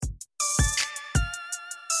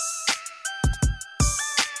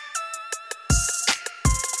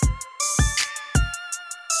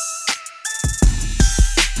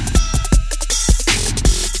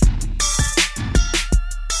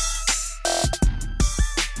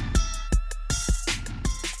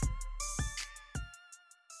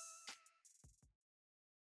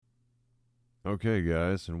Okay,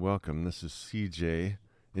 guys, and welcome. This is CJ,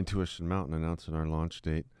 Intuition Mountain, announcing our launch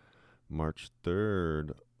date, March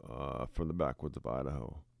 3rd, from the backwoods of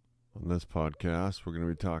Idaho. On this podcast, we're going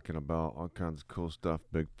to be talking about all kinds of cool stuff: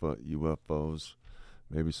 Bigfoot, UFOs,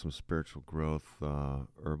 maybe some spiritual growth,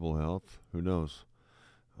 herbal health. Who knows?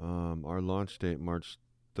 Our launch date, March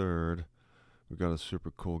 3rd, we got a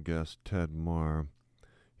super cool guest, Ted Marr.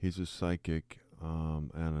 He's a psychic and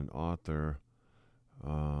an author.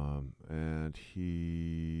 And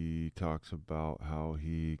he talks about how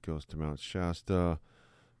he goes to Mount Shasta,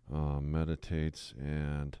 meditates,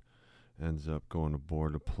 and ends up going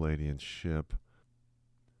aboard a Palladian ship,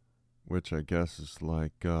 which I guess is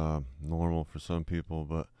like normal for some people,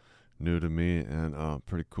 but new to me and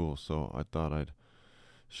pretty cool. So I thought I'd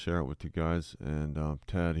share it with you guys. And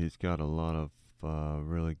Ted, he's got a lot of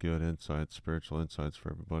really good insights, spiritual insights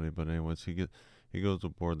for everybody. But anyways, he goes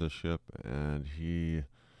aboard the ship and he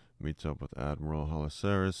meets up with Admiral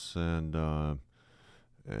Haliceris and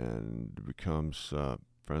becomes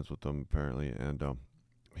friends with them apparently. And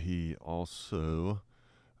he also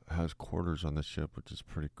has quarters on the ship, which is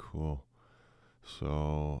pretty cool.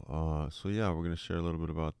 So yeah, we're gonna share a little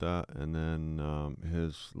bit about that, and then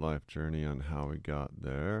his life journey on how he got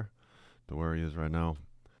there to where he is right now.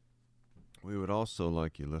 We would also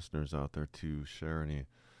like you listeners out there to share any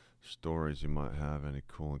stories you might have, any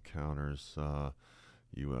cool encounters,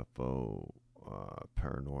 UFO,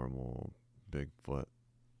 paranormal, Bigfoot.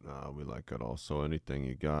 We like it all. So anything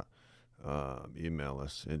you got, email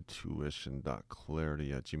us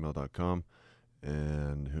intuition.clarity@gmail.com,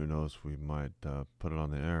 and who knows, we might put it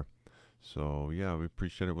on the air. So yeah, we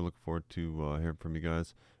appreciate it. We look forward to hearing from you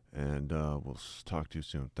guys, and we'll talk to you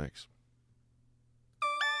soon. Thanks.